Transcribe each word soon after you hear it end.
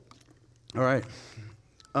All right.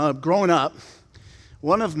 Growing up,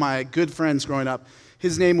 one of my good friends growing up,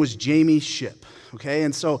 his name was Jamie Ship, okay?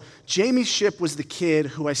 And so Jamie Ship was the kid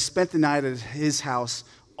who I spent the night at his house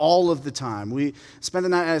all of the time. We spent the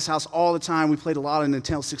night at his house all the time. We played a lot of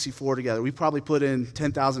Nintendo 64 together. We probably put in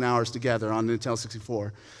 10,000 hours together on Nintendo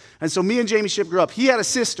 64. And so me and Jamie Ship grew up. He had a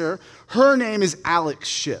sister. Her name is Alex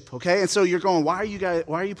Ship, okay? And so you're going, why are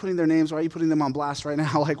you putting their names? Why are you putting them on blast right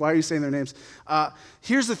now? Like, why are you saying their names?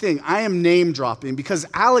 Here's the thing. I am name dropping because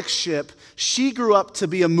Alex Ship, she grew up to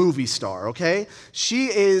be a movie star, okay?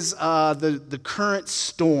 She is the current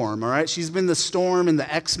Storm, all right? She's been the Storm in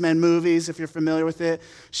the X-Men movies, if you're familiar with it.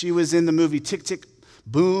 She was in the movie Tick, Tick,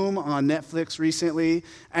 Boom on Netflix recently.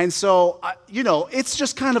 And so, it's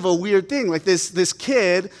just kind of a weird thing. Like this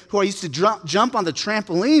kid who I used to jump on the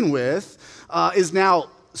trampoline with is now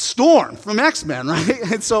Storm from X-Men, right?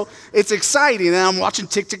 And so it's exciting. And I'm watching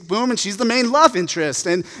Tick, Tick, Boom, and she's the main love interest.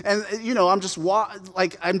 And I'm just,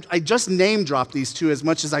 I just name drop these two as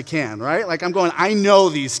much as I can, right? Like I'm going, I know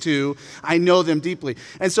these two. I know them deeply.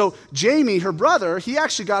 And so Jamie, her brother, he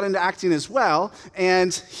actually got into acting as well.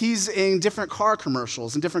 And he's in different car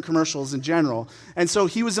commercials and different commercials in general. And so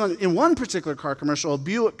he was in one particular car commercial, a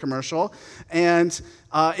Buick commercial, and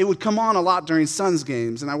it would come on a lot during Suns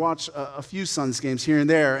games, and I watch a few Suns games here and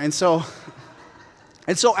there. And so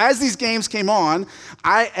as these games came on,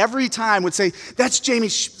 I every time would say, that's Jamie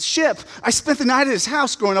Ship. I spent the night at his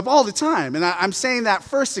house growing up all the time. And I'm saying that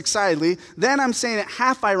first excitedly, then I'm saying it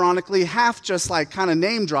half ironically, half just like kind of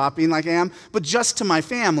name dropping like I am, but just to my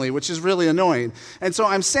family, which is really annoying. And so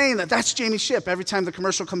I'm saying that's Jamie Ship. Every time the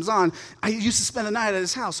commercial comes on, I used to spend the night at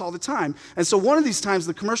his house all the time. And so one of these times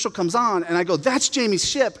the commercial comes on and I go, that's Jamie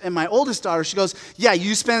Ship. And my oldest daughter, she goes, yeah,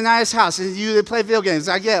 you spend the night at his house and you play video games.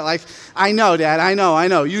 I get like, I know, Dad, I know.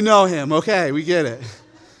 You know him. Okay, we get it.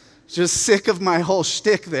 Just sick of my whole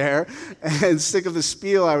shtick there and sick of the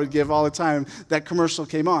spiel I would give all the time that commercial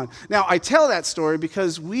came on. Now, I tell that story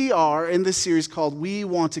because we are in this series called We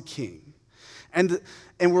Want a King. And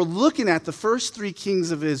we're looking at the first three kings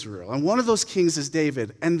of Israel. And one of those kings is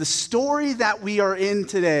David. And the story that we are in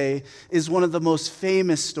today is one of the most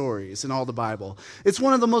famous stories in all the Bible. It's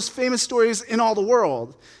one of the most famous stories in all the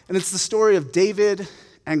world. And it's the story of David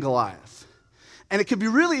and Goliath. And it could be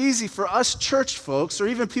really easy for us church folks, or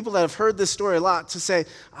even people that have heard this story a lot, to say,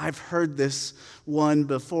 I've heard this one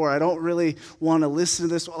before. I don't really want to listen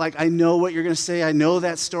to this. Like, I know what you're going to say. I know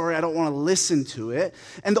that story. I don't want to listen to it.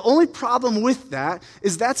 And the only problem with that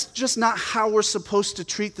is that's just not how we're supposed to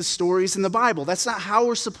treat the stories in the Bible. That's not how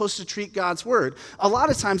we're supposed to treat God's word. A lot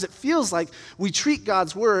of times it feels like we treat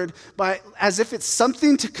God's word as if it's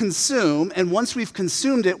something to consume, and once we've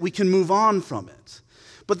consumed it, we can move on from it.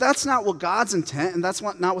 But that's not what God's intent, and that's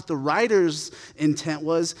not what the writer's intent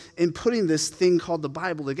was in putting this thing called the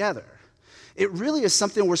Bible together. It really is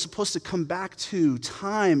something we're supposed to come back to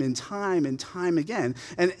time and time and time again.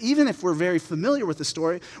 And even if we're very familiar with the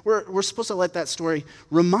story, we're supposed to let that story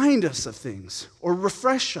remind us of things, or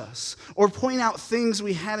refresh us, or point out things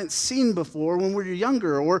we hadn't seen before when we were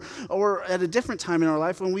younger, or at a different time in our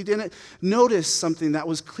life when we didn't notice something that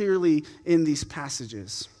was clearly in these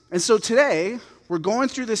passages. And so today, we're going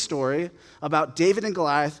through this story about David and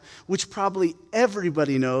Goliath, which probably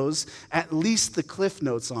everybody knows at least the cliff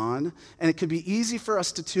notes on, and it could be easy for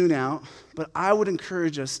us to tune out, but I would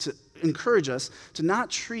encourage us to not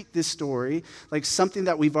treat this story like something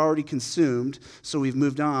that we've already consumed, so we've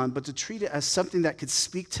moved on, but to treat it as something that could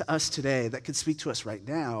speak to us today, that could speak to us right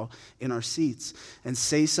now in our seats, and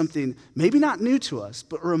say something maybe not new to us,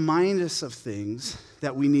 but remind us of things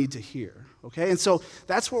that we need to hear. Okay, and so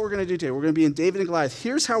that's what we're going to do today. We're going to be in David and Goliath.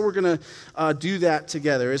 Here's how we're going to do that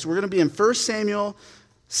together. We're going to be in 1 Samuel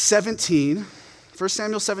 17. 1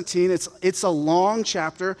 Samuel 17, it's a long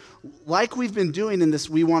chapter. Like we've been doing in this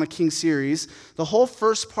We Want a King series, the whole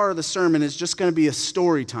first part of the sermon is just going to be a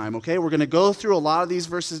story time, okay? We're going to go through a lot of these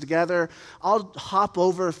verses together. I'll hop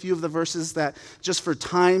over a few of the verses that, just for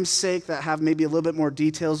time's sake, that have maybe a little bit more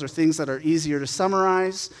details or things that are easier to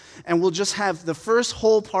summarize. And we'll just have the first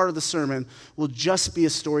whole part of the sermon will just be a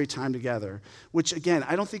story time together, which, again,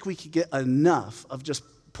 I don't think we could get enough of just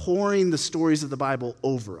pouring the stories of the Bible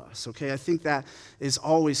over us, okay? I think that is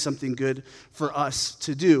always something good for us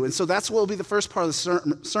to do. And so that's what will be the first part of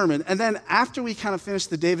the sermon. And then after we kind of finish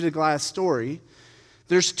the David and Goliath story,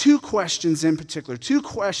 there's two questions in particular, two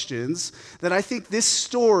questions that I think this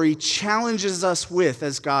story challenges us with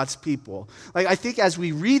as God's people. Like, I think as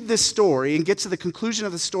we read this story and get to the conclusion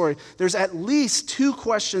of the story, there's at least two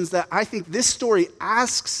questions that I think this story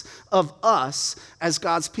asks of us as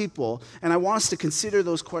God's people. And I want us to consider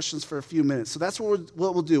those questions for a few minutes. So that's what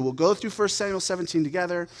we'll do. We'll go through 1 Samuel 17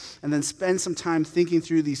 together and then spend some time thinking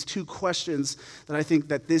through these two questions that I think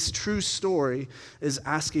that this true story is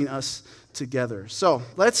asking us together. So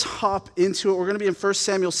let's hop into it. We're going to be in 1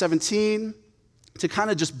 Samuel 17 to kind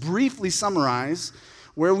of just briefly summarize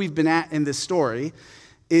where we've been at in this story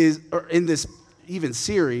or in this even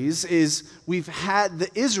series, is we've had the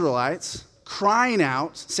Israelites crying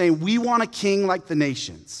out, saying, we want a king like the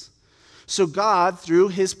nations. So God, through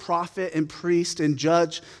his prophet and priest and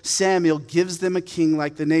judge Samuel, gives them a king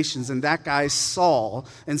like the nations. And that guy is Saul.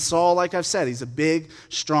 And Saul, like I've said, he's a big,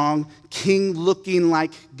 strong, king-looking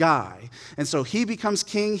like guy. And so he becomes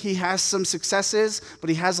king. He has some successes, but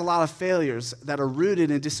he has a lot of failures that are rooted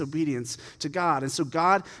in disobedience to God. And so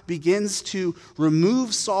God begins to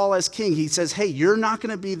remove Saul as king. He says, hey, your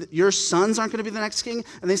sons aren't going to be the next king.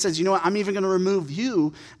 And he says, you know what, I'm even going to remove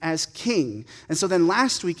you as king. And so then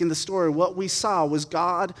last week in the story, what we saw was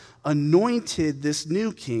God anointed this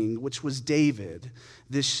new king, which was David,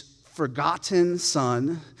 this forgotten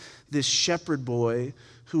son, this shepherd boy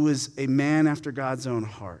who was a man after God's own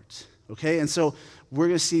heart. Okay, and so we're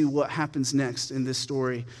going to see what happens next in this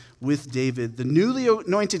story with David, the newly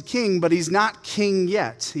anointed king, but he's not king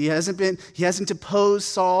yet. He hasn't deposed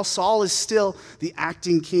Saul. Saul is still the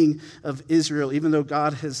acting king of Israel, even though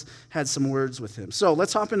God has had some words with him. So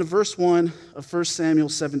let's hop into verse 1 of 1 Samuel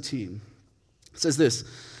 17. It says this: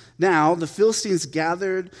 now the Philistines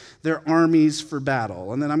gathered their armies for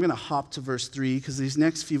battle. And then I'm going to hop to verse 3 because these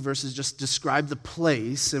next few verses just describe the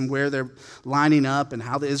place and where they're lining up and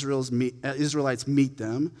how the Israelites meet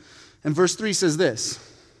them. And verse 3 says this: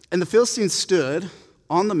 and the Philistines stood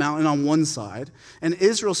on the mountain on one side, and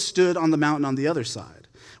Israel stood on the mountain on the other side,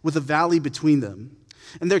 with a valley between them.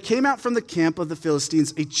 And there came out from the camp of the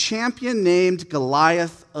Philistines a champion named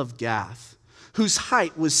Goliath of Gath, whose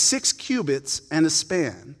height was 6 cubits and a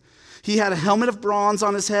span. He had a helmet of bronze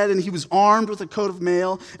on his head, and he was armed with a coat of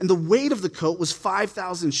mail, and the weight of the coat was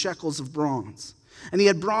 5,000 shekels of bronze. And he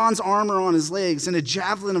had bronze armor on his legs, and a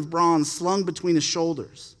javelin of bronze slung between his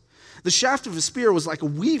shoulders. The shaft of his spear was like a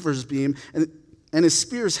weaver's beam, and his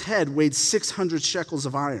spear's head weighed 600 shekels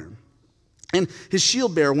of iron. And his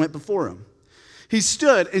shield bearer went before him. He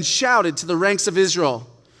stood and shouted to the ranks of Israel,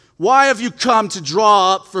 "Why have you come to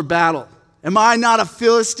draw up for battle? Am I not a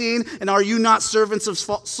Philistine, and are you not servants of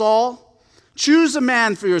Saul? Choose a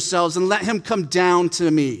man for yourselves and let him come down to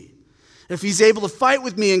me. If he's able to fight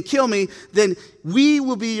with me and kill me, then we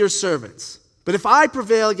will be your servants. But if I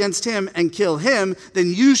prevail against him and kill him,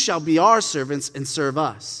 then you shall be our servants and serve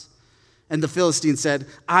us." And the Philistine said,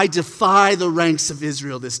 "I defy the ranks of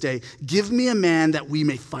Israel this day. Give me a man that we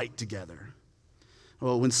may fight together."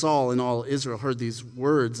 Well, when Saul and all Israel heard these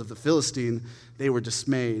words of the Philistine, they were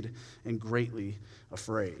dismayed and greatly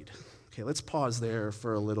afraid. Okay, let's pause there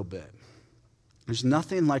for a little bit. There's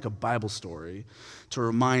nothing like a Bible story to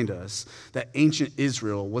remind us that ancient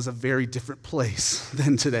Israel was a very different place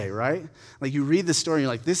than today, right? Like, you read the story and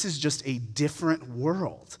you're like, this is just a different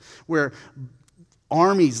world where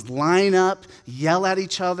armies line up, yell at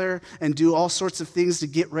each other, and do all sorts of things to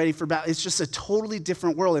get ready for battle. It's just a totally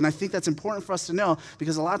different world. And I think that's important for us to know,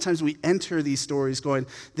 because a lot of times we enter these stories going,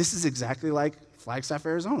 this is exactly like Flagstaff,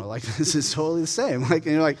 Arizona. Like, this is totally the same. Like,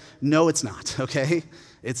 and you're like, no, it's not, okay?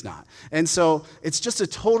 It's not. And so it's just a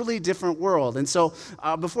totally different world. And so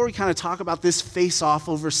before we kind of talk about this face-off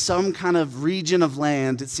over some kind of region of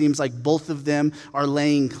land, it seems like both of them are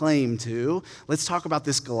laying claim to, let's talk about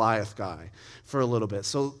this Goliath guy for a little bit.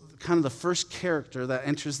 So kind of the first character that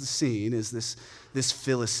enters the scene is this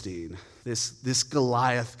Philistine, this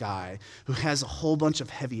Goliath guy who has a whole bunch of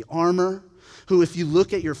heavy armor, who, if you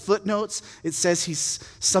look at your footnotes, it says he's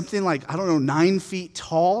something like, 9 feet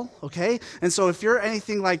tall, okay? And so if you're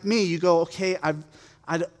anything like me, you go, okay,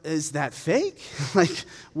 is that fake? Like,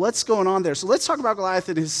 what's going on there? So let's talk about Goliath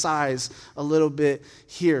and his size a little bit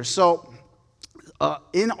here. So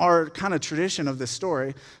in our kind of tradition of this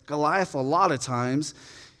story, Goliath, a lot of times,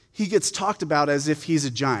 he gets talked about as if he's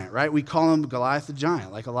a giant, right? We call him Goliath the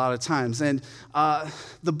giant, like a lot of times. And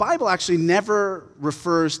the Bible actually never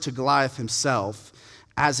refers to Goliath himself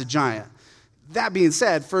as a giant. That being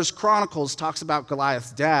said, 1 Chronicles talks about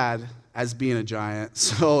Goliath's dad as being a giant.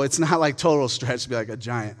 So it's not like total stretch to be like a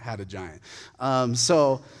giant had a giant.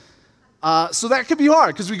 So So that could be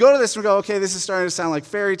hard because we go to this and we go, okay, this is starting to sound like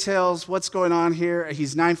fairy tales. What's going on here?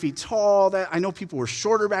 He's 9 feet tall. I know people were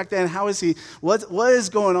shorter back then. How is he? What is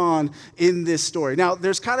going on in this story? Now,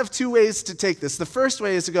 there's kind of two ways to take this. The first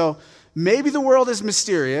way is to go, maybe the world is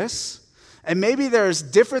mysterious. And maybe there's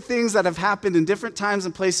different things that have happened in different times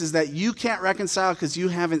and places that you can't reconcile because you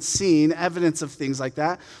haven't seen evidence of things like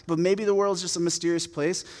that. But maybe the world's just a mysterious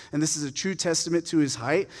place, and this is a true testament to his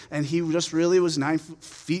height. And he just really was 9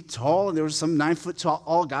 feet tall, and there was some 9 foot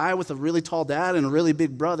tall guy with a really tall dad and a really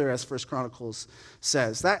big brother, as First Chronicles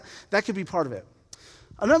says. That could be part of it.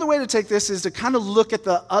 Another way to take this is to kind of look at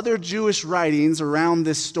the other Jewish writings around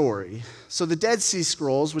this story. So the Dead Sea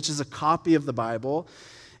Scrolls, which is a copy of the Bible,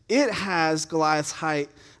 it has Goliath's height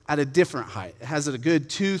at a different height. It has it a good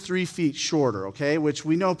 2-3 feet shorter, okay? Which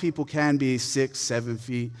we know people can be 6-7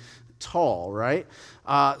 feet tall, right?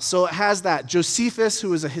 So it has that. Josephus,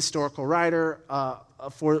 who is a historical writer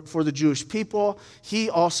for the Jewish people, he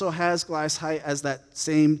also has Goliath's height as that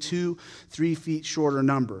same 2-3 feet shorter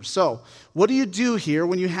number. So what do you do here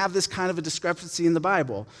when you have this kind of a discrepancy in the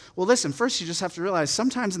Bible? Well, listen, first you just have to realize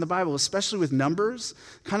sometimes in the Bible, especially with numbers,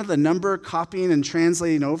 kind of the number copying and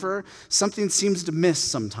translating over, something seems to miss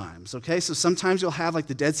sometimes, okay? So sometimes you'll have like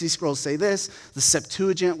the Dead Sea Scrolls say this, the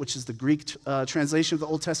Septuagint, which is the Greek translation of the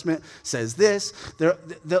Old Testament, says this.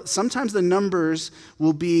 Sometimes the numbers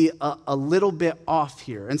will be a little bit off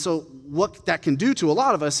here. And so what that can do to a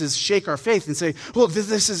lot of us is shake our faith and say, well,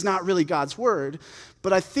 this is not really God's word.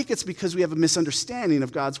 But I think it's because we have a misunderstanding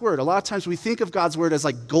of God's word. A lot of times we think of God's word as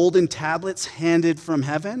like golden tablets handed from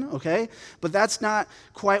heaven, okay? But that's not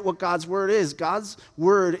quite what God's word is. God's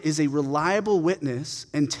word is a reliable witness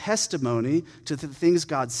and testimony to the things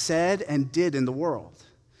God said and did in the world.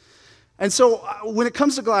 And so when it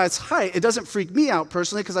comes to Goliath's height, it doesn't freak me out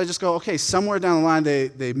personally because I just go, okay, somewhere down the line they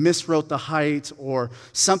miswrote the height or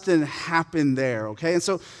something happened there, okay? And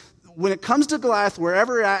so when it comes to Goliath,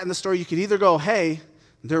 wherever you're at in the story, you could either go, hey,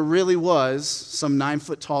 there really was some 9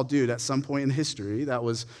 foot tall dude at some point in history that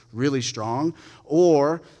was really strong,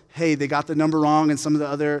 or hey, they got the number wrong and some of the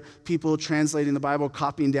other people translating the Bible,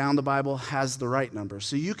 copying down the Bible, has the right number.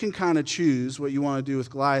 So you can kind of choose what you want to do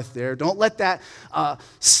with Goliath there. Don't let that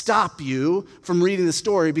stop you from reading the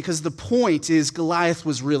story because the point is Goliath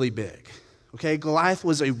was really big. Okay, Goliath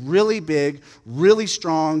was a really big, really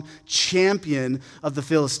strong champion of the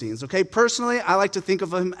Philistines. Okay, personally, I like to think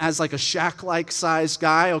of him as like a Shaq-like sized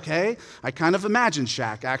guy, okay? I kind of imagine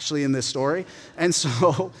Shaq actually in this story. And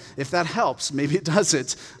so if that helps, maybe it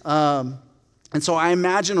doesn't. And so I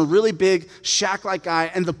imagine a really big Shaq-like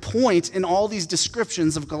guy. And the point in all these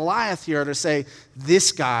descriptions of Goliath here are to say,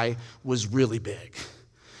 this guy was really big.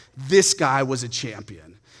 This guy was a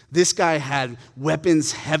champion. This guy had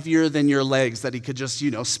weapons heavier than your legs that he could just,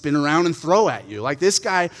 spin around and throw at you. Like this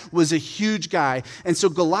guy was a huge guy. And so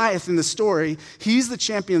Goliath in the story, he's the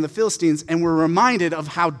champion of the Philistines, and we're reminded of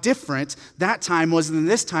how different that time was than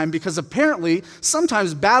this time because apparently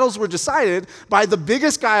sometimes battles were decided by the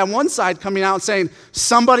biggest guy on one side coming out and saying,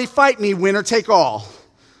 somebody fight me, winner take all.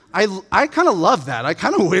 I kind of love that. I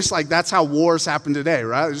kind of wish like that's how wars happen today,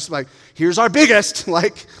 right? It's just like, here's our biggest,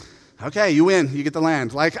 okay, you win, you get the land.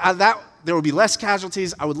 There would be less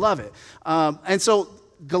casualties. I would love it. And so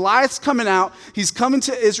Goliath's coming out. He's coming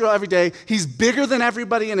to Israel every day. He's bigger than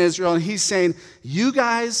everybody in Israel. And he's saying, you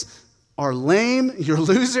guys are lame. You're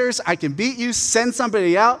losers. I can beat you. Send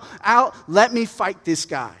somebody out. Let me fight this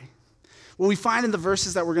guy. What we find in the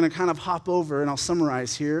verses that we're going to kind of hop over, and I'll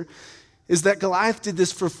summarize here, is that Goliath did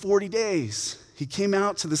this for 40 days. He came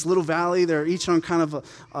out to this little valley. They're each on kind of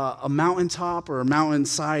a mountaintop or a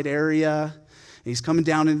mountainside area. And he's coming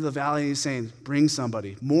down into the valley and he's saying, bring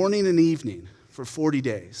somebody, morning and evening for 40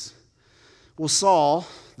 days. Well, Saul,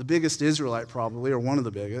 the biggest Israelite probably, or one of the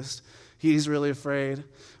biggest, he's really afraid.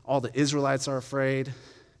 All the Israelites are afraid.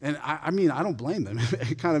 And I don't blame them.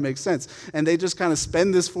 It kind of makes sense. And they just kind of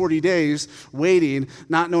spend this 40 days waiting,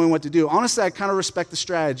 not knowing what to do. Honestly, I kind of respect the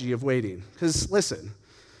strategy of waiting. Because listen,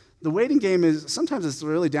 the waiting game is, sometimes it's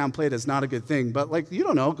really downplayed as not a good thing, but you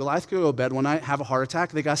don't know, Goliath could go to bed one night, have a heart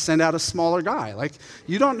attack, they got to send out a smaller guy.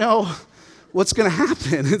 You don't know what's going to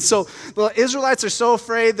happen. And so the Israelites are so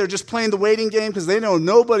afraid, they're just playing the waiting game because they know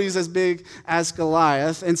nobody's as big as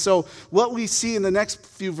Goliath. And so what we see in the next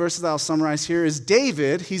few verses that I'll summarize here is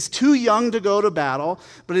David, he's too young to go to battle,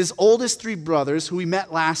 but his oldest 3 brothers, who we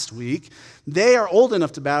met last week, they are old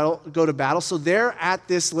enough to go to battle, so they're at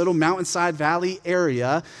this little mountainside valley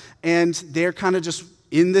area, and they're kind of just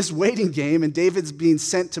in this waiting game, and David's being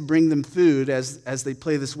sent to bring them food as they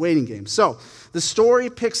play this waiting game. So the story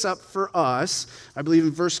picks up for us, I believe,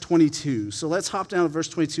 in verse 22. So let's hop down to verse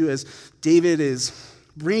 22 as David is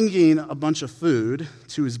bringing a bunch of food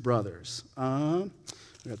to his brothers. I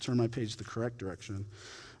got to turn my page the correct direction.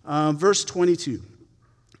 Verse 22.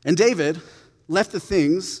 And David left the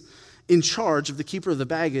things in charge of the keeper of the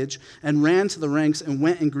baggage and ran to the ranks and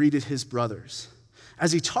went and greeted his brothers.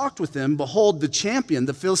 As he talked with them, behold, the champion,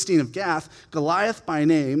 the Philistine of Gath, Goliath by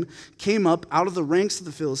name, came up out of the ranks of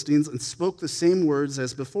the Philistines and spoke the same words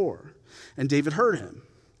as before. And David heard him.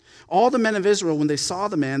 All the men of Israel, when they saw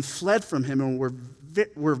the man, fled from him and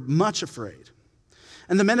were much afraid.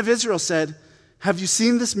 And the men of Israel said, have you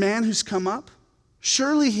seen this man who's come up?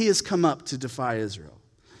 Surely he has come up to defy Israel.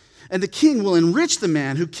 And the king will enrich the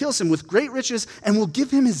man who kills him with great riches and will give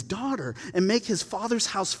him his daughter and make his father's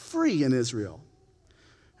house free in Israel.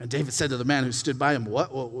 And David said to the man who stood by him,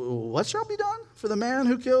 what shall be done for the man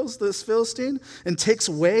who kills this Philistine and takes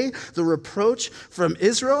away the reproach from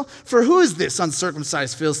Israel? For who is this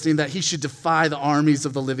uncircumcised Philistine that he should defy the armies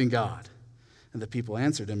of the living God? And the people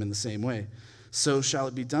answered him in the same way, so shall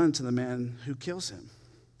it be done to the man who kills him.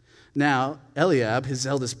 Now Eliab, his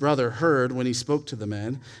eldest brother, heard when he spoke to the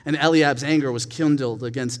men, and Eliab's anger was kindled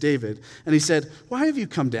against David. And he said, why have you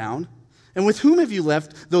come down? And with whom have you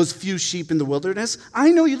left those few sheep in the wilderness?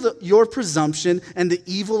 I know your presumption and the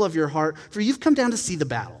evil of your heart, for you've come down to see the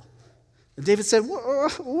battle. And David said,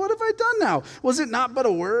 what have I done now? Was it not but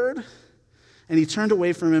a word? And he turned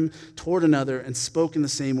away from him toward another and spoke in the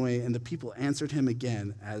same way, and the people answered him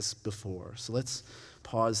again as before. So let's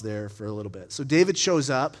pause there for a little bit. So David shows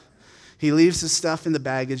up. He leaves his stuff in the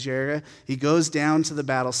baggage area. He goes down to the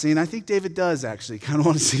battle scene. I think David does actually kind of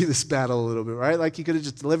want to see this battle a little bit, right? Like he could have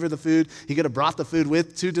just delivered the food. He could have brought the food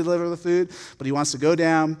with to deliver the food, but he wants to go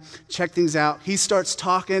down, check things out. He starts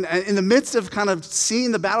talking, and in the midst of kind of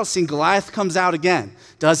seeing the battle scene, Goliath comes out again,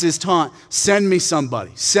 does his taunt, send me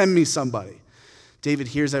somebody, send me somebody. David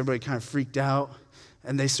hears everybody kind of freaked out,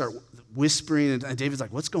 and they start whispering, and David's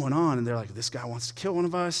like, what's going on? And they're like, this guy wants to kill one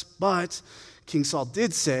of us, but King Saul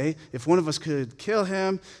did say if one of us could kill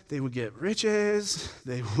him, they would get riches,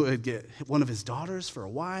 they would get one of his daughters for a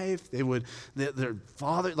wife, their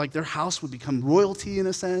father, like their house would become royalty in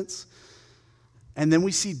a sense. And then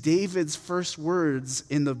we see David's first words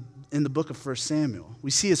in the book of 1 Samuel.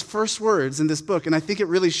 We see his first words in this book, and I think it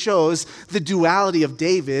really shows the duality of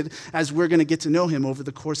David as we're going to get to know him over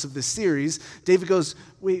the course of this series. David goes,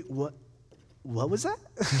 wait, what was that?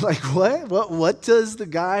 Like what? What does the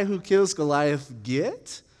guy who kills Goliath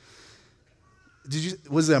get?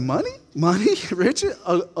 Was that money? Money? Riches?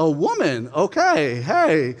 A woman? Okay,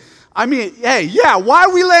 hey. I mean, hey, yeah, why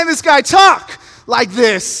are we letting this guy talk like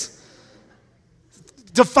this?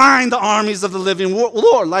 Defying the armies of the living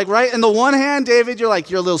Lord, like, right? On the one hand, David, you're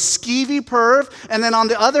a little skeevy perv, and then on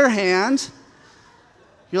the other hand,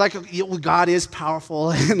 you're like, well, God is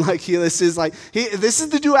powerful, and like this is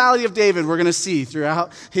the duality of David we're going to see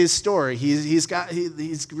throughout his story. He's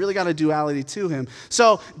really got a duality to him.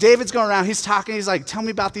 So David's going around, he's talking, he's like, tell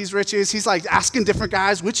me about these riches. He's like asking different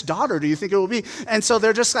guys, which daughter do you think it will be? And so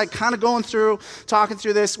they're just like kind of going through, talking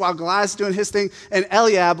through this while Goliath's doing his thing, and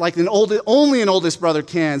Eliab, like only an oldest brother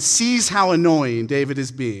can, sees how annoying David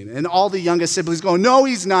is being, and all the youngest siblings go, no,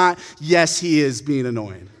 he's not. Yes, he is being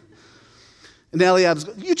annoying. And Eliab's,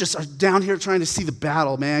 you just are down here trying to see the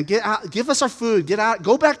battle, man. Get out, give us our food, get out,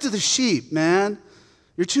 go back to the sheep, man.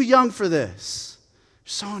 You're too young for this.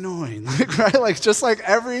 You're so annoying, right? Like just like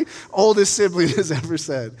every oldest sibling has ever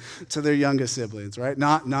said to their youngest siblings, right?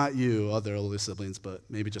 Not you, other oldest siblings, but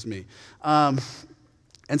maybe just me. And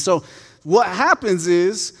so what happens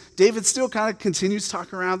is David still kind of continues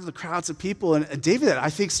talking around to the crowds of people, and David,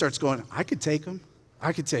 I think, starts going, I could take him.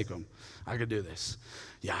 I could do this.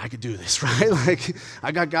 Yeah, I could do this, right? Like,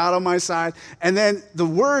 I got God on my side. And then the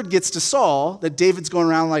word gets to Saul that David's going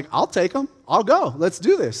around like, I'll take him. I'll go. Let's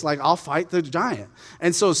do this. Like, I'll fight the giant.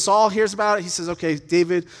 And so Saul hears about it. He says, okay,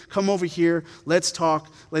 David, come over here. Let's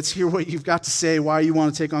talk. Let's hear what you've got to say, why you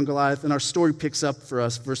want to take on Goliath. And our story picks up for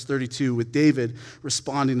us, verse 32, with David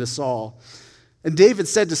responding to Saul. And David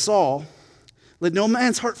said to Saul, let no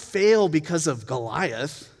man's heart fail because of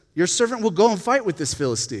Goliath. Your servant will go and fight with this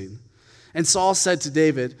Philistine. And Saul said to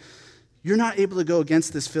David, you're not able to go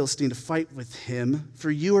against this Philistine to fight with him, for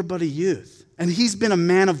you are but a youth, and he's been a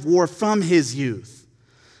man of war from his youth.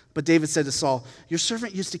 But David said to Saul, your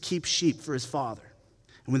servant used to keep sheep for his father.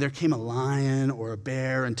 And when there came a lion or a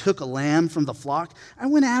bear and took a lamb from the flock, I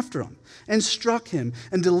went after him and struck him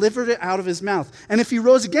and delivered it out of his mouth. And if he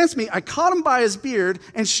rose against me, I caught him by his beard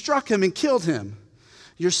and struck him and killed him.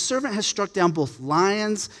 Your servant has struck down both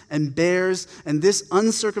lions and bears, and this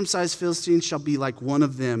uncircumcised Philistine shall be like one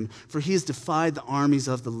of them, for he has defied the armies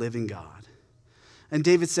of the living God. And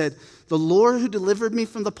David said, the Lord who delivered me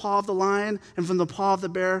from the paw of the lion and from the paw of the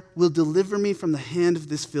bear will deliver me from the hand of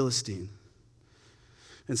this Philistine.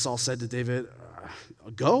 And Saul said to David,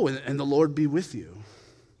 go and the Lord be with you.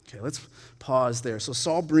 Okay, let's pause there. So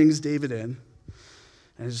Saul brings David in.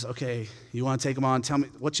 And he's just, okay, you want to take him on? Tell me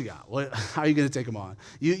what you got. How are you going to take him on?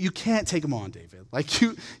 You can't take him on, David. Like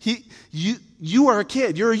you are a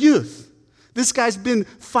kid. You're a youth. This guy's been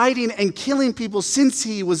fighting and killing people since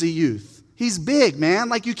he was a youth. He's big, man.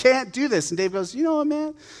 Like, you can't do this. And David goes, you know what,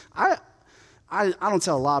 man? I don't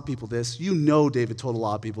tell a lot of people this. You know David told a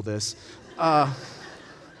lot of people this. But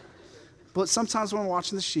sometimes when I'm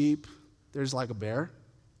watching the sheep, there's like a bear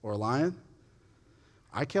or a lion.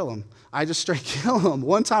 I kill him. I just straight kill him.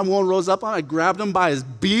 One time one rose up on him, I grabbed him by his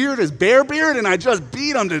beard, his bear beard, and I just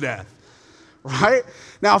beat him to death. Right?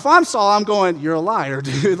 Now, if I'm Saul, I'm going, you're a liar,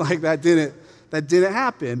 dude. Like, that didn't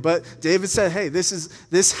happen. But David said, hey,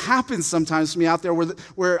 this happens sometimes to me out there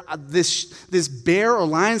where this bear or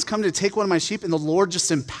lion's come to take one of my sheep, and the Lord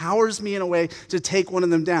just empowers me in a way to take one of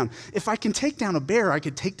them down. If I can take down a bear, I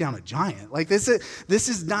could take down a giant. Like, this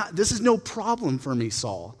is no problem for me,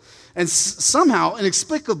 Saul. And somehow,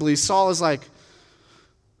 inexplicably, Saul is like,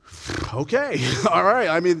 okay, all right.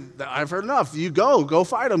 I mean, I've heard enough. You go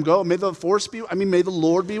fight him. Go. May the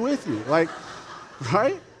Lord be with you. Like,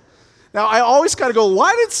 right? Now, I always got to go,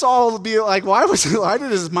 why did Saul be like, why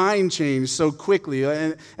did his mind change so quickly?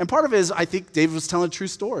 And part of it is, I think David was telling a true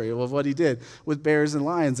story of what he did with bears and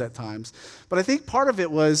lions at times. But I think part of it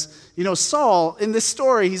was, Saul, in this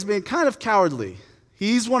story, he's been kind of cowardly.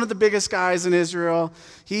 He's one of the biggest guys in Israel.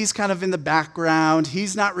 He's kind of in the background.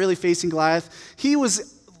 He's not really facing Goliath. He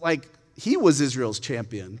was Israel's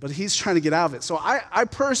champion, but he's trying to get out of it. So I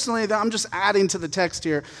personally, I'm just adding to the text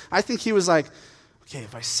here. I think he was like, okay,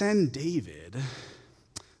 if I send David,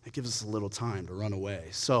 that gives us a little time to run away.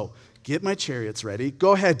 So get my chariots ready.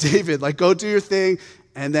 Go ahead, David. Like, go do your thing.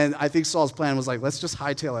 And then I think Saul's plan was like, let's just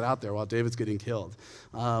hightail it out there while David's getting killed.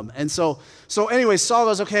 And so anyway, Saul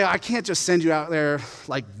goes, okay, I can't just send you out there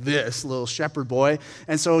like this, little shepherd boy.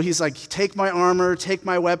 And so he's like, take my armor, take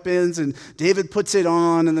my weapons, and David puts it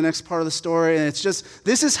on in the next part of the story. And it's just,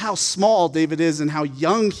 this is how small David is and how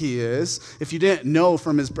young he is, if you didn't know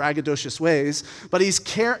from his braggadocious ways. But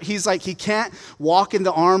he's like, he can't walk in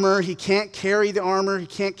the armor, he can't carry the armor, he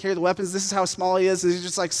can't carry the weapons. This is how small he is. And he's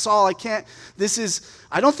just like, Saul,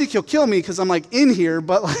 I don't think he'll kill me because I'm like in here,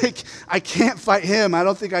 but like I can't fight him. I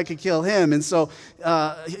don't think I could kill him. And so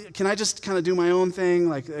can I just kind of do my own thing?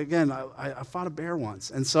 Like, again, I fought a bear once.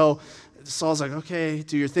 And so Saul's like, okay,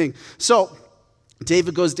 do your thing. So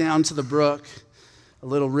David goes down to the brook, a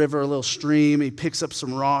little river, a little stream. He picks up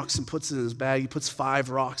some rocks and puts it in his bag. He puts 5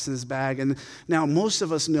 rocks in his bag. And now most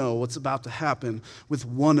of us know what's about to happen with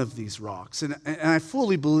one of these rocks. And I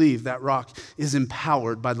fully believe that rock is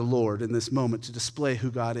empowered by the Lord in this moment to display who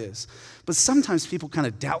God is. But sometimes people kind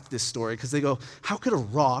of doubt this story because they go, how could a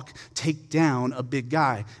rock take down a big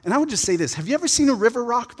guy? And I would just say this. Have you ever seen a river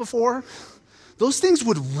rock before? Those things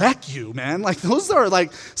would wreck you, man. Like, those are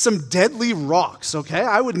like some deadly rocks, okay?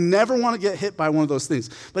 I would never want to get hit by one of those things.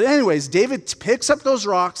 But anyways, David picks up those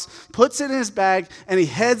rocks, puts it in his bag, and he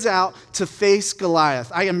heads out to face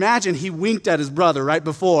Goliath. I imagine he winked at his brother right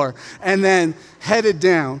before and then headed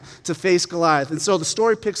down to face Goliath. And so the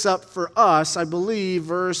story picks up for us, I believe,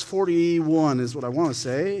 verse 41 is what I want to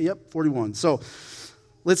say. Yep, 41. So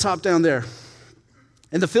let's hop down there.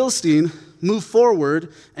 And the Philistine moved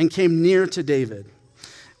forward and came near to David,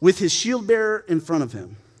 with his shield bearer in front of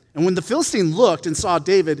him. And when the Philistine looked and saw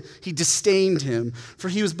David, he disdained him, for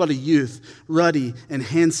he was but a youth, ruddy and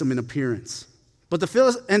handsome in appearance. But the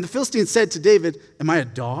Philistine said to David, am I a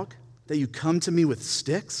dog, that you come to me with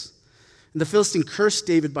sticks? And the Philistine cursed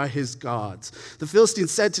David by his gods. The Philistine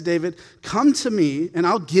said to David, come to me, and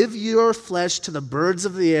I'll give your flesh to the birds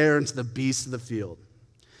of the air and to the beasts of the field.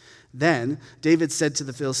 Then David said to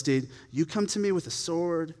the Philistine, you come to me with a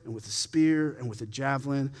sword and with a spear and with a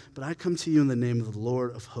javelin, but I come to you in the name of the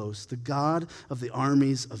Lord of hosts, the God of the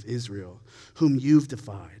armies of Israel, whom you've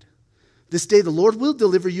defied. This day the Lord will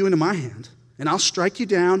deliver you into my hand, and I'll strike you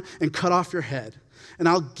down and cut off your head. And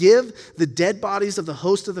I'll give the dead bodies of the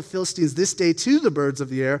host of the Philistines this day to the birds of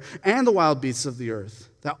the air and the wild beasts of the earth,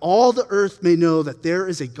 that all the earth may know that there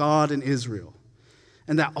is a God in Israel.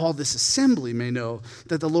 And that all this assembly may know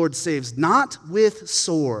that the Lord saves not with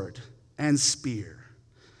sword and spear,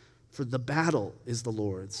 for the battle is the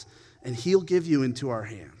Lord's, and he'll give you into our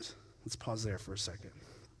hand. Let's pause there for a second.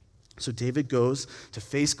 So David goes to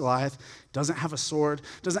face Goliath, doesn't have a sword,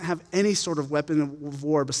 doesn't have any sort of weapon of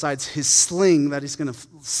war besides his sling that he's going to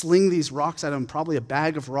sling these rocks at him, probably a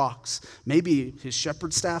bag of rocks, maybe his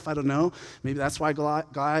shepherd's staff, I don't know. Maybe that's why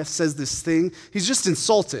Goliath says this thing. He's just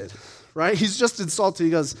insulted, right? He's just insulted. He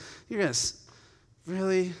goes, "You're going to,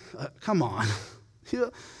 really? Come on."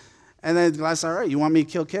 And then Goliath's, "All right, you want me to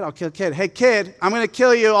kill kid? I'll kill kid. Hey, kid, I'm going to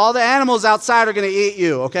kill you. All the animals outside are going to eat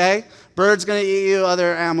you, okay? Bird's going to eat you.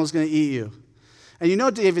 Other animals going to eat you." And you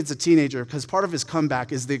know David's a teenager because part of his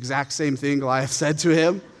comeback is the exact same thing Goliath said to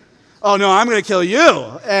him. "Oh, no, I'm going to kill you.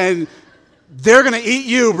 And they're going to eat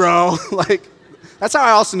you, bro." Like, that's how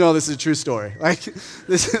I also know this is a true story. Like,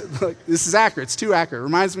 this is accurate. It's too accurate. It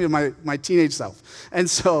reminds me of my teenage self.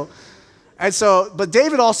 But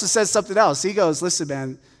David also says something else. He goes, "Listen,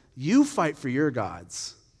 man, you fight for your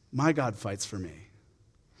gods. My God fights for me.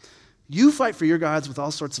 You fight for your gods with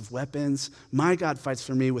all sorts of weapons. My God fights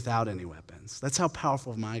for me without any weapons." That's how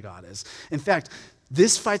powerful my God is. In fact,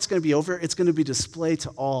 this fight's going to be over. It's going to be displayed to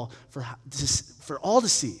all for all to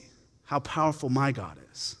see how powerful my God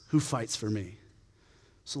is, who fights for me.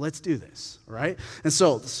 So let's do this, all right? And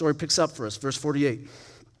so the story picks up for us, verse 48.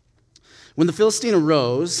 When the Philistine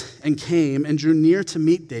arose and came and drew near to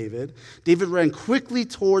meet David, David ran quickly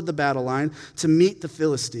toward the battle line to meet the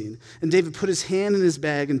Philistine. And David put his hand in his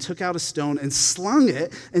bag and took out a stone and slung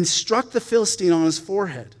it and struck the Philistine on his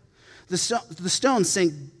forehead. The stone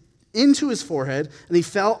sank into his forehead, and he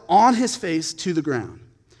fell on his face to the ground.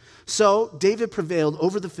 So David prevailed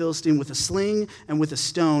over the Philistine with a sling and with a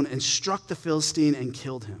stone and struck the Philistine and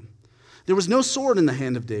killed him. There was no sword in the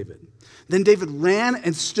hand of David. Then David ran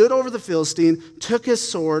and stood over the Philistine, took his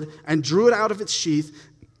sword and drew it out of its sheath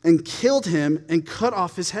and killed him and cut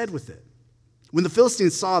off his head with it. When the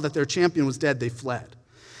Philistines saw that their champion was dead, they fled.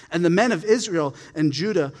 And the men of Israel and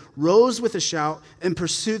Judah rose with a shout and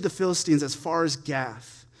pursued the Philistines as far as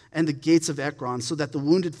Gath and the gates of Ekron, so that the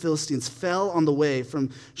wounded Philistines fell on the way from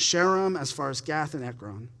Shaaraim as far as Gath and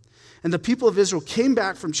Ekron. And the people of Israel came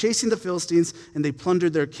back from chasing the Philistines, and they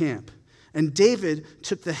plundered their camp. And David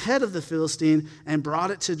took the head of the Philistine and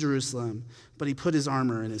brought it to Jerusalem, but he put his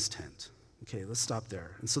armor in his tent. Okay, let's stop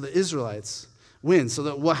there. And so the Israelites win. So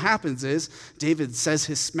that what happens is David says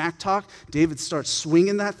his smack talk. David starts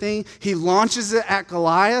swinging that thing. He launches it at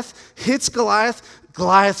Goliath, hits Goliath.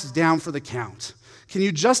 Goliath's down for the count. Can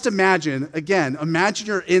you just imagine, again, imagine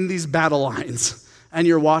you're in these battle lines and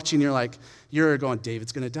you're watching, you're going,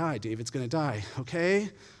 David's going to die. David's going to die. Okay.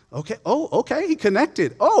 Oh, okay, he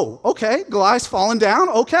connected. Oh, okay, Goliath's falling down.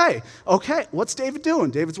 Okay, what's David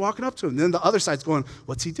doing? David's walking up to him. Then the other side's going,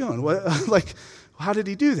 what's he doing? How did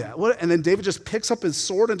he do that? And then David just picks up his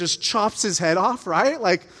sword and just chops his head off, right?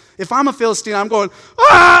 Like, if I'm a Philistine, I'm going,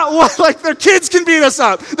 their kids can beat us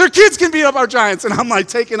up. Their kids can beat up our giants. And I'm like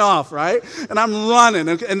taking off, right? And I'm running.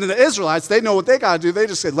 And the Israelites, they know what they got to do. They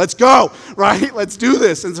just said, let's go, right? Let's do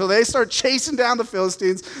this. And so they start chasing down the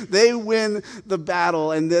Philistines. They win the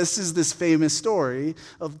battle. And this is this famous story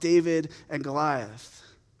of David and Goliath,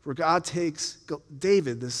 where God takes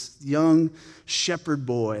David, this young shepherd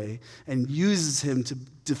boy, and uses him to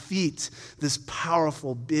defeat this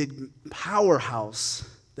powerful, big powerhouse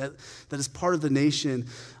that is part of the nation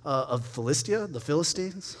of Philistia, the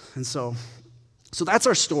Philistines. And so that's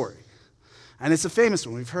our story. And it's a famous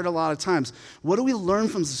one. We've heard a lot of times. What do we learn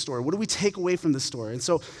from the story? What do we take away from the story? And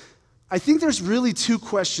so I think there's really two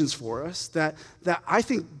questions for us that I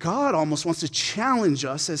think God almost wants to challenge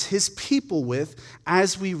us as his people with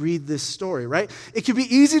as we read this story, right? It can be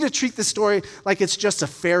easy to treat the story like it's just a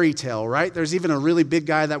fairy tale, right? There's even a really big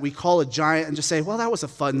guy that we call a giant and just say, well, that was a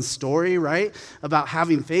fun story, right? About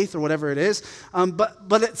having faith or whatever it is.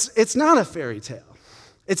 But it's not a fairy tale.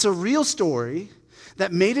 It's a real story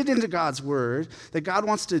that made it into God's word that God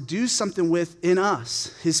wants to do something with in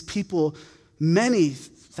us, his people, many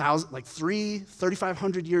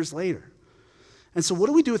 3,500 years later. And so what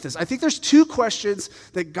do we do with this? I think there's two questions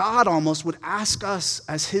that God almost would ask us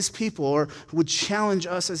as his people, or would challenge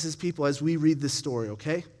us as his people as we read this story,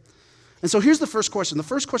 okay? And so here's the first question. The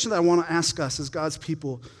first question that I want to ask us as God's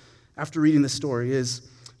people after reading this story is,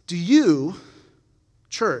 do you,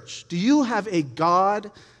 church, do you have a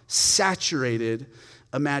God-saturated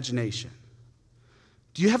imagination?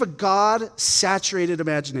 Do you have a God-saturated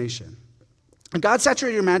imagination? A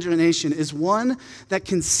God-saturated imagination is one that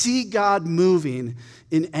can see God moving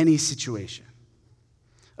in any situation.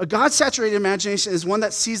 A God-saturated imagination is one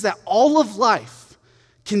that sees that all of life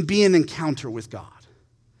can be an encounter with God.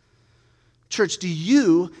 Church, do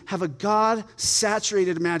you have a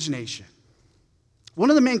God-saturated imagination? One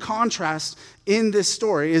of the main contrasts in this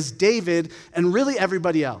story is David and really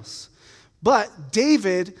everybody else. but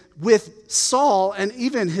David with Saul and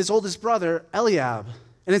even his oldest brother, Eliab.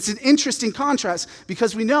 And it's an interesting contrast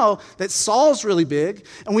because we know that Saul's really big,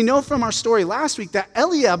 and we know from our story last week that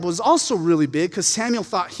Eliab was also really big because Samuel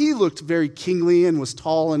thought he looked very kingly and was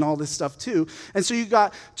tall and all this stuff too. And so you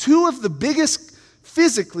got two of the biggest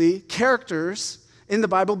physically characters in the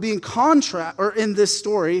Bible being in this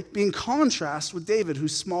story being contrast with David,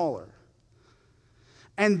 who's smaller.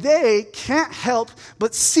 And they can't help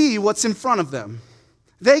but see what's in front of them.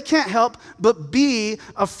 They can't help but be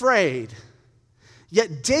afraid.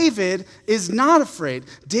 Yet David is not afraid.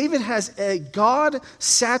 David has a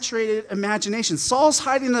God-saturated imagination. Saul's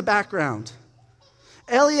hiding in the background.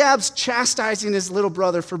 Eliab's chastising his little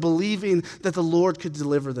brother for believing that the Lord could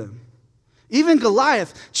deliver them. Even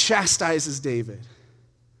Goliath chastises David.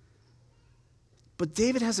 But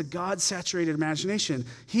David has a God-saturated imagination.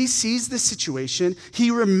 He sees this situation.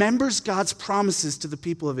 He remembers God's promises to the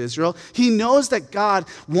people of Israel. He knows that God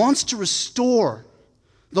wants to restore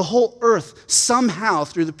the whole earth somehow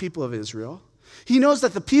through the people of Israel. He knows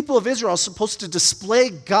that the people of Israel are supposed to display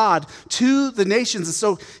God to the nations. And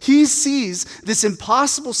so he sees this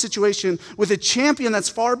impossible situation with a champion that's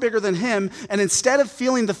far bigger than him. And instead of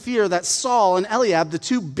feeling the fear that Saul and Eliab, the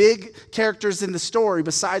two big characters in the story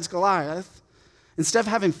besides Goliath, instead of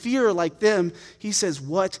having fear like them, he says,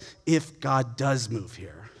 what if God does move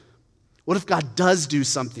here? What if God does do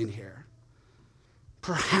something here?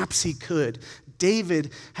 Perhaps he could.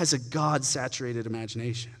 David has a God-saturated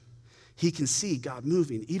imagination. He can see God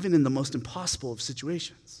moving, even in the most impossible of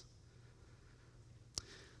situations.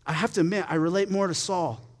 I have to admit, I relate more to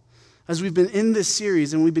Saul. As we've been in this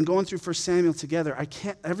series and we've been going through 1 Samuel together,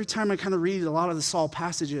 every time I kind of read a lot of the Saul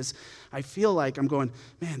passages, I feel like I'm going,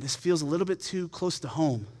 man, this feels a little bit too close to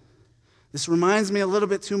home. This reminds me a little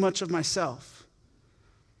bit too much of myself.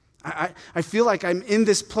 I feel like I'm in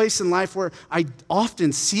this place in life where I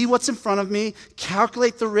often see what's in front of me,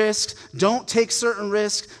 calculate the risks, don't take certain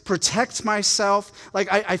risks, protect myself.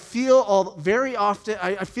 Like I feel very often,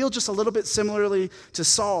 I feel just a little bit similarly to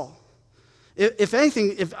Saul. If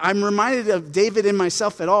anything, if I'm reminded of David in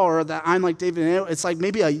myself at all, or that I'm like David, it's like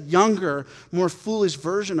maybe a younger, more foolish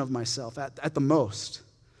version of myself at the most.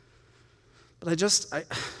 But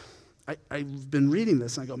I've been reading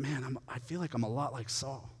this and I go, man, I feel like I'm a lot like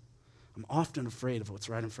Saul. I'm often afraid of what's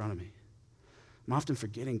right in front of me. I'm often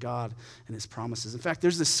forgetting God and his promises. In fact,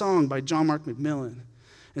 there's this song by John Mark McMillan.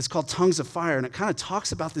 It's called Tongues of Fire, and it kind of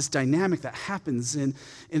talks about this dynamic that happens in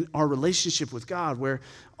our relationship with God, where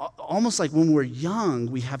almost like when we're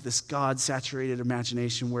young, we have this God-saturated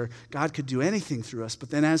imagination where God could do anything through us. But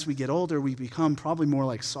then as we get older, we become probably more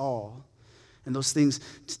like Saul, and those things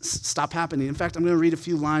stop happening. In fact, I'm going to read a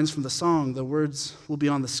few lines from the song. The words will be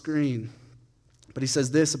on the screen. But he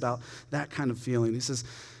says this about that kind of feeling. He says,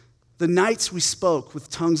 the nights we spoke with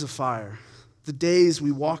tongues of fire, the days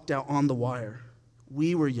we walked out on the wire,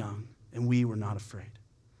 we were young and we were not afraid.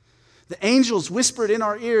 The angels whispered in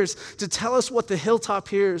our ears to tell us what the hilltop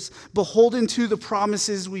hears, beholden to the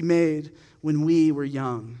promises we made when we were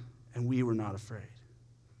young and we were not afraid.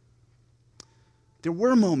 There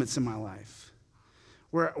were moments in my life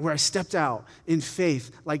where I stepped out in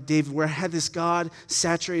faith like David, where I had this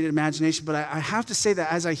God-saturated imagination. But I have to say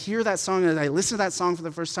that as I hear that song, and as I listen to that song for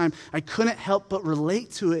the first time, I couldn't help but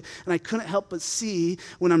relate to it, and I couldn't help but see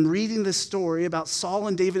when I'm reading this story about Saul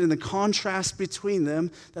and David and the contrast between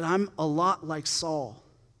them, that I'm a lot like Saul.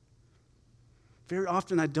 Very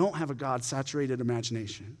often I don't have a God-saturated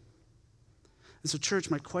imagination. And so church,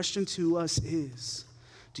 my question to us is,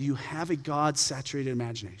 do you have a God-saturated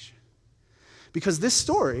imagination? Because this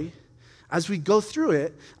story, as we go through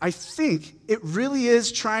it, I think it really is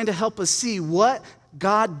trying to help us see what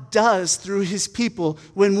God does through his people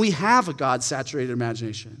when we have a God-saturated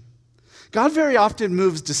imagination. God very often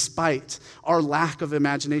moves despite our lack of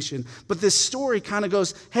imagination. But this story kind of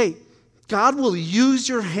goes, hey, God will use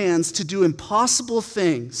your hands to do impossible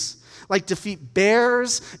things, like defeat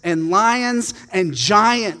bears and lions and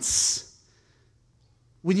giants.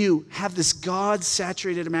 When you have this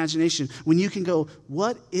God-saturated imagination, when you can go,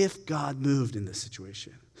 what if God moved in this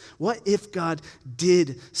situation? What if God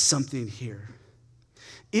did something here?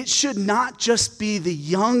 It should not just be the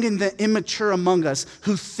young and the immature among us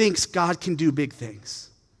who thinks God can do big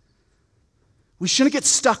things. We shouldn't get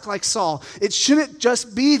stuck like Saul. It shouldn't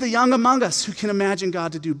just be the young among us who can imagine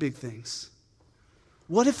God to do big things.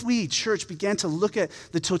 What if we, church, began to look at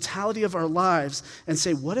the totality of our lives and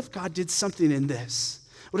say, what if God did something in this?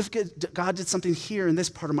 What if God did something here in this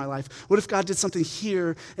part of my life? What if God did something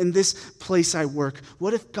here in this place I work?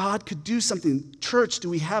 What if God could do something? Church, do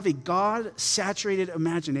we have a God-saturated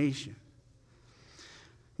imagination?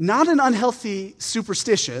 Not an unhealthy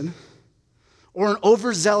superstition or an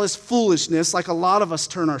overzealous foolishness like a lot of us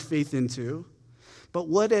turn our faith into, but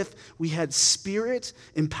what if we had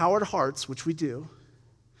spirit-empowered hearts, which we do,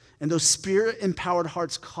 and those spirit-empowered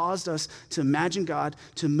hearts caused us to imagine God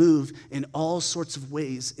to move in all sorts of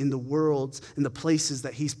ways in the worlds, in the places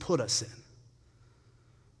that he's put us in.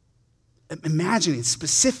 Imagining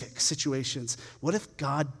specific situations. What if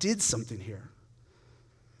God did something here?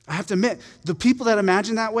 I have to admit, the people that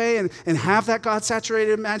imagine that way and have that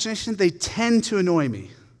God-saturated imagination, they tend to annoy me.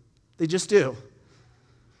 They just do.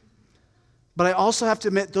 But I also have to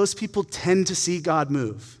admit, those people tend to see God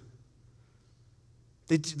move.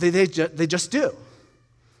 They just do.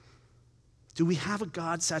 Do we have a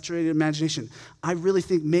God-saturated imagination? I really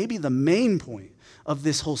think maybe the main point of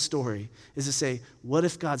this whole story is to say, what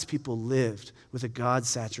if God's people lived with a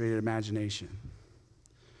God-saturated imagination?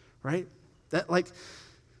 Right?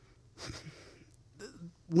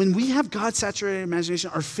 When we have God-saturated imagination,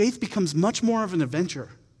 our faith becomes much more of an adventure,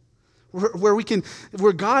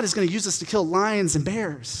 where God is going to use us to kill lions and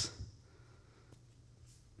bears.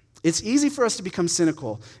 It's easy for us to become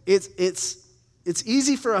cynical. It's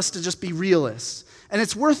easy for us to just be realists. And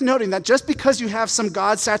it's worth noting that just because you have some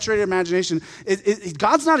God-saturated imagination,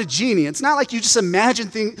 God's not a genie. It's not like you just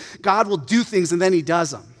imagine God will do things and then he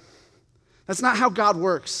does them. That's not how God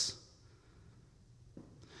works.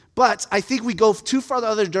 But I think we go too far the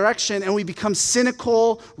other direction and we become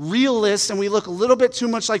cynical, realists, and we look a little bit too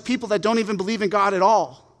much like people that don't even believe in God at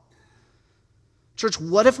all. Church,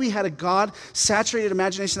 what if we had a God-saturated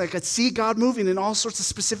imagination that could see God moving in all sorts of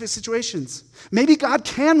specific situations? Maybe God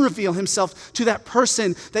can reveal himself to that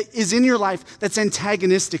person that is in your life that's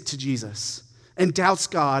antagonistic to Jesus and doubts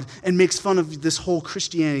God and makes fun of this whole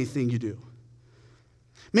Christianity thing you do.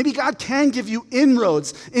 Maybe God can give you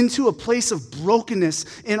inroads into a place of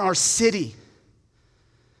brokenness in our city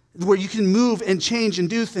where you can move and change and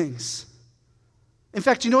do things. In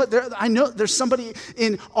fact, you know what? I know there's somebody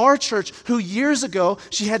in our church who years ago,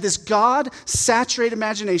 she had this God-saturated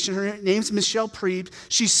imagination. Her name's Michelle Preeb.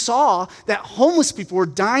 She saw that homeless people were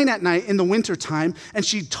dying at night in the wintertime, and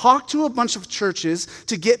she talked to a bunch of churches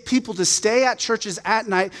to get people to stay at churches at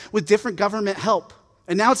night with different government help.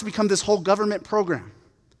 And now it's become this whole government program.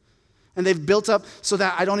 And they've built up so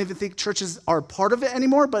that I don't even think churches are part of it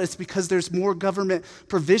anymore, but it's because there's more government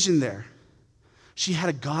provision there. She had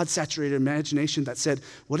a God-saturated imagination that said,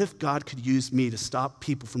 what if God could use me to stop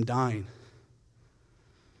people from dying?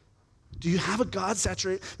 Do you have a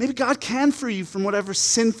God-saturated? Maybe God can free you from whatever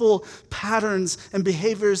sinful patterns and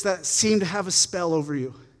behaviors that seem to have a spell over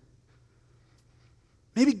you.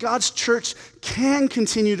 Maybe God's church can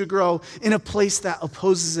continue to grow in a place that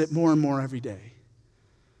opposes it more and more every day.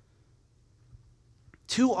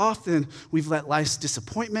 Too often, we've let life's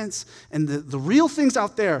disappointments and the real things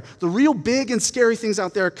out there, the real big and scary things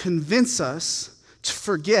out there, convince us to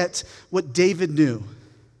forget what David knew,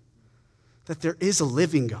 that there is a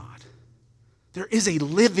living God. There is a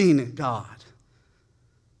living God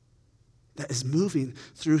that is moving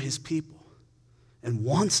through his people and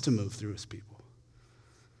wants to move through his people.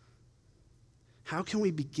 How can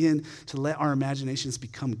we begin to let our imaginations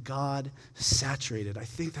become God-saturated? I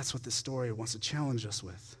think that's what this story wants to challenge us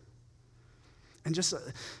with. And just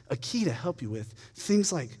a key to help you with,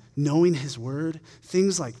 things like knowing his word,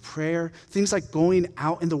 things like prayer, things like going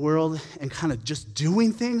out in the world and kind of just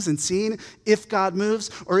doing things and seeing if God moves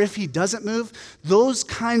or if he doesn't move, those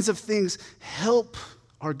kinds of things help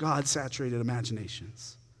our God-saturated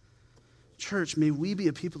imaginations. Church, may we be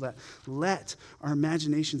a people that let our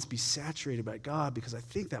imaginations be saturated by God, because I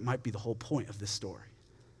think that might be the whole point of this story.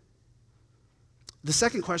 The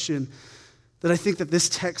second question that I think that this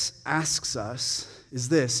text asks us is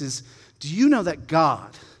this, do you know that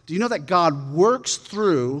God works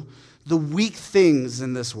through the weak things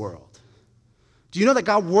in this world? Do you know that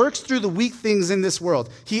God works through the weak things in this world?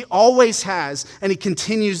 He always has, and he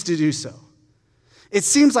continues to do so. It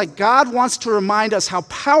seems like God wants to remind us how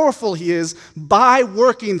powerful he is by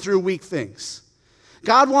working through weak things.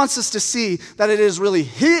 God wants us to see that it is really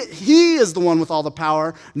he is the one with all the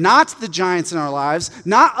power, not the giants in our lives,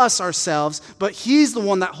 not us ourselves, but he's the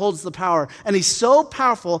one that holds the power. And he's so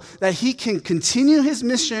powerful that he can continue his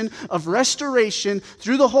mission of restoration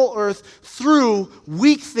through the whole earth through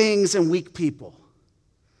weak things and weak people.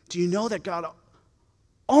 Do you know that God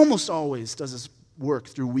almost always does his work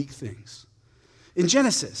through weak things? In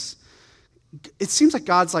Genesis, it seems like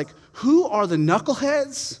God's like, who are the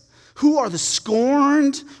knuckleheads? Who are the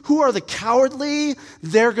scorned? Who are the cowardly?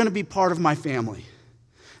 They're going to be part of my family.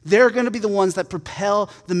 They're going to be the ones that propel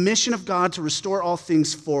the mission of God to restore all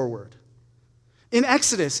things forward. In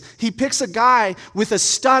Exodus, he picks a guy with a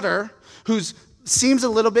stutter who seems a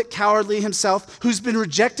little bit cowardly himself, who's been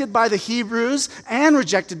rejected by the Hebrews and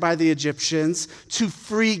rejected by the Egyptians to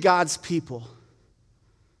free God's people.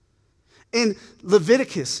 In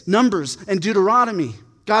Leviticus, Numbers, and Deuteronomy,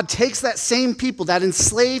 God takes that same people, that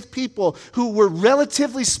enslaved people who were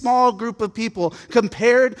relatively small group of people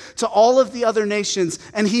compared to all of the other nations,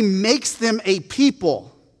 and he makes them a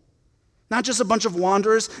people. Not just a bunch of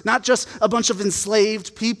wanderers, not just a bunch of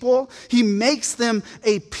enslaved people. He makes them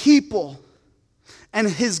a people. And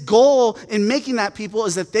his goal in making that people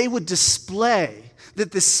is that they would display,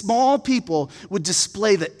 that this small people would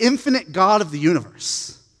display the infinite God of the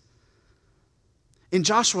universe. In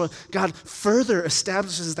Joshua, God further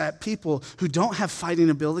establishes that people who don't have fighting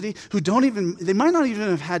ability, they might not even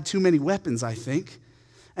have had too many weapons, I think.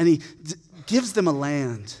 And he gives them a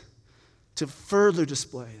land to further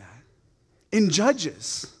display that. In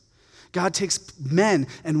Judges, God takes men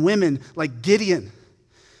and women like Gideon,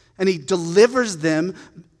 and he delivers them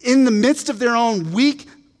in the midst of their own weak,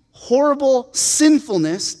 horrible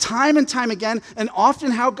sinfulness, time and time again, and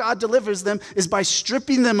often how God delivers them is by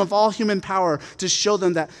stripping them of all human power to show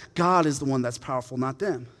them that God is the one that's powerful, not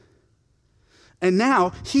them. And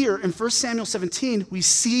now, here in 1 Samuel 17, we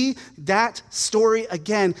see that story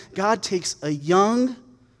again. God takes a young,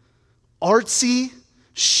 artsy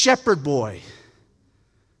shepherd boy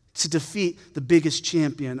to defeat the biggest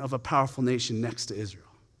champion of a powerful nation next to Israel.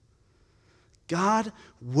 God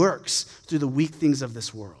works through the weak things of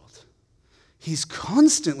this world. He's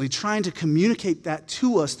constantly trying to communicate that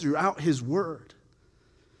to us throughout his word.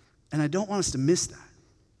 And I don't want us to miss that.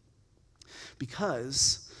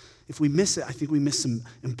 Because if we miss it, I think we miss some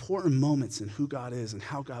important moments in who God is and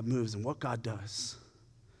how God moves and what God does.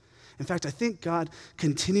 In fact, I think God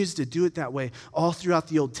continues to do it that way all throughout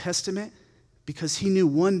the Old Testament because he knew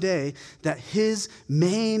one day that his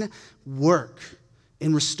main work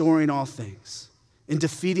in restoring all things, in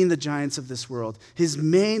defeating the giants of this world, his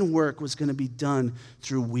main work was going to be done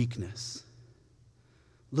through weakness.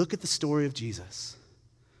 Look at the story of Jesus.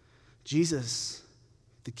 Jesus,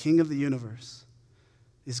 the King of the universe,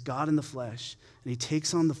 is God in the flesh, and he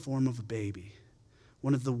takes on the form of a baby,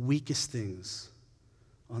 one of the weakest things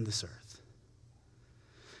on this earth.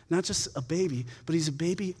 Not just a baby, but he's a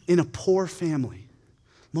baby in a poor family.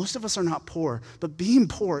 Most of us are not poor, but being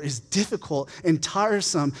poor is difficult and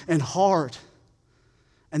tiresome and hard.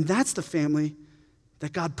 And that's the family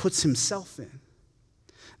that God puts himself in.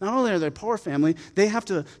 Not only are they a poor family, they have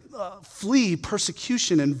to flee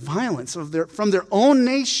persecution and violence from their own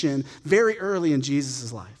nation very early in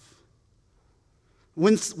Jesus' life.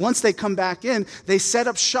 Once they come back in, they set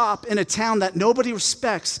up shop in a town that nobody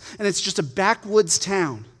respects, and it's just a backwoods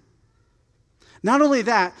town. Not only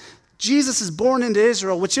that, Jesus is born into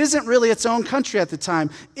Israel, which isn't really its own country at the time.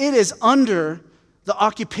 It is under the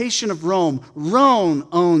occupation of Rome. Rome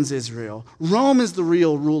owns Israel. Rome is the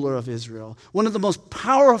real ruler of Israel. One of the most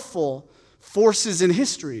powerful forces in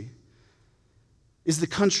history is the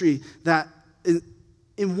country that,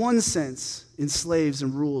 in one sense, enslaves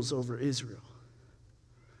and rules over Israel.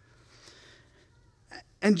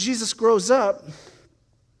 And Jesus grows up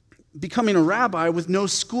becoming a rabbi with no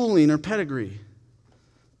schooling or pedigree.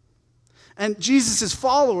 And Jesus'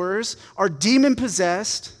 followers are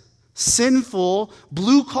demon-possessed, sinful,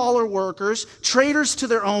 blue-collar workers, traitors to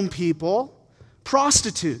their own people,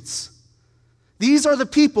 prostitutes. These are the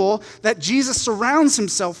people that Jesus surrounds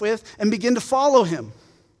himself with and begin to follow him.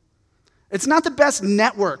 It's not the best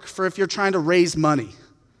network for if you're trying to raise money.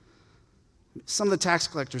 Some of the tax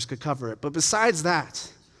collectors could cover it, but besides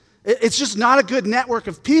that, it's just not a good network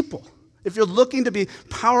of people if you're looking to be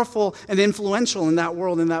powerful and influential in that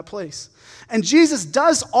world, in that place. And Jesus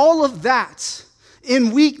does all of that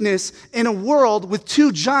in weakness in a world with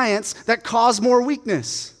two giants that cause more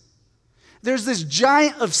weakness. There's this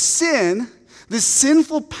giant of sin, this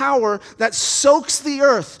sinful power that soaks the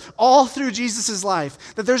earth all through Jesus'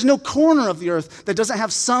 life, that there's no corner of the earth that doesn't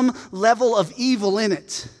have some level of evil in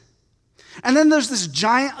it. And then there's this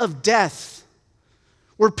giant of death,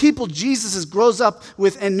 where people Jesus grows up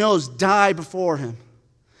with and knows die before him.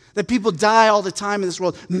 That people die all the time in this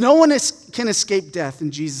world. No one can escape death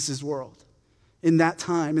in Jesus' world, in that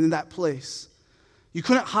time, in that place. You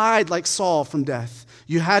couldn't hide like Saul from death.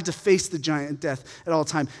 You had to face the giant death at all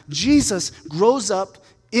time. Jesus grows up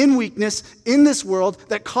in weakness in this world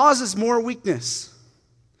that causes more weakness.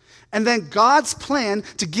 And then God's plan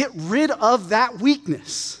to get rid of that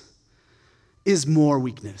weakness is more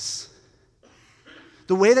weakness.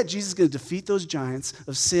 The way that Jesus is going to defeat those giants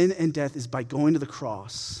of sin and death is by going to the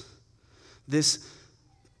cross, this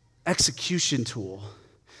execution tool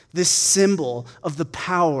this symbol of the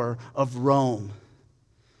power of Rome.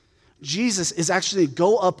 Jesus is actually going to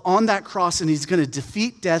go up on that cross and he's going to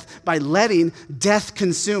defeat death by letting death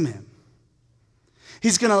consume him.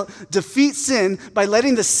 He's going to defeat sin by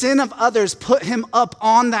letting the sin of others put him up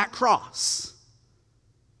on that cross.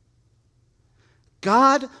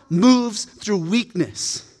 God moves through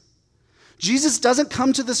weakness. Jesus doesn't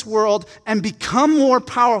come to this world and become more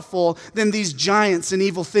powerful than these giants and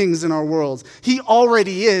evil things in our world. He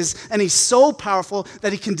already is, and he's so powerful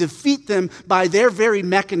that he can defeat them by their very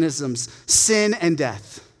mechanisms, sin and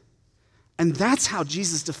death. And that's how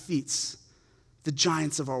Jesus defeats the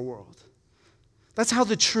giants of our world. That's how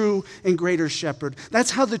the true and greater shepherd,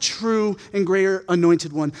 that's how the true and greater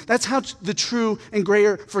anointed one, that's how the true and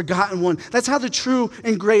greater forgotten one, that's how the true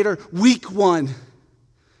and greater weak one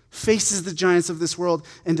faces the giants of this world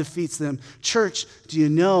and defeats them. Church, do you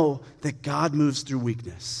know that God moves through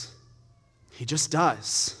weakness? He just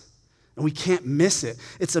does. And we can't miss it.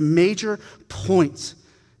 It's a major point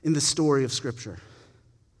in the story of Scripture.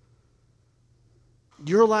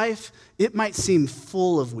 Your life, it might seem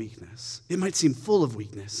full of weakness. It might seem full of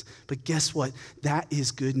weakness. But guess what? That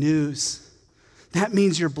is good news. That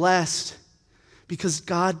means you're blessed because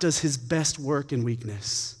God does his best work in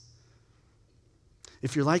weakness.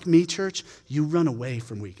 If you're like me, church, you run away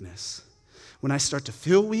from weakness. When I start to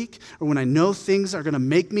feel weak or when I know things are going to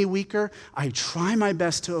make me weaker, I try my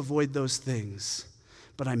best to avoid those things.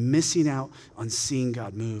 But I'm missing out on seeing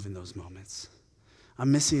God move in those moments.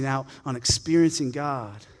 I'm missing out on experiencing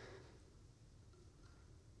God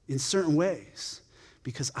in certain ways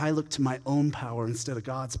because I look to my own power instead of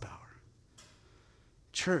God's power.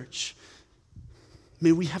 Church,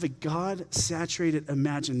 may we have a God-saturated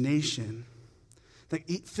imagination that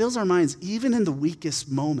fills our minds even in the weakest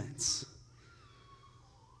moments,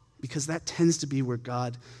 because that tends to be where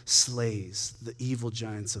God slays the evil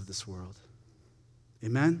giants of this world.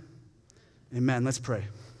 Amen? Amen. Let's pray.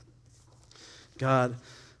 God,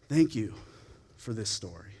 thank you for this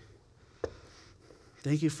story.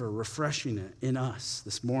 Thank you for refreshing it in us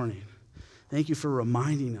this morning. Thank you for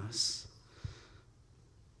reminding us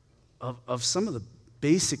of some of the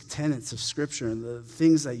basic tenets of Scripture and the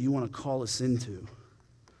things that you want to call us into.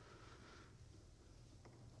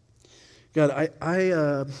 God,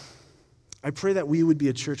 I pray that we would be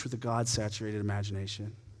a church with a God-saturated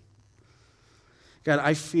imagination. God,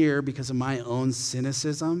 I fear because of my own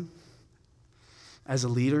cynicism as a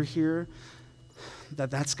leader here,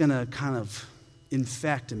 that's going to kind of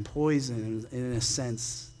infect and poison, in a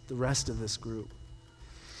sense, the rest of this group.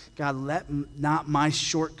 God, let not my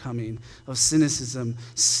shortcoming of cynicism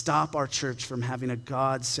stop our church from having a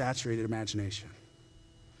God-saturated imagination.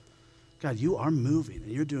 God, you are moving,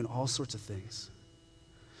 and you're doing all sorts of things.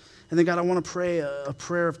 And then, God, I want to pray a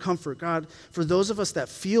prayer of comfort. God, for those of us that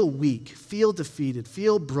feel weak, feel defeated,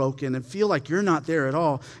 feel broken, and feel like you're not there at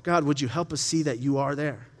all, God, would you help us see that you are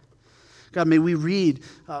there? God, may we read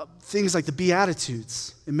things like the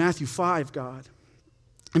Beatitudes in Matthew 5, God,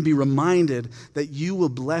 and be reminded that you will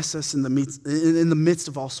bless us in the midst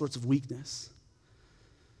of all sorts of weakness.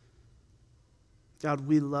 God,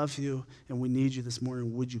 we love you and we need you this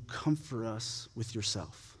morning. Would you comfort us with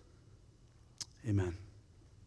yourself? Amen.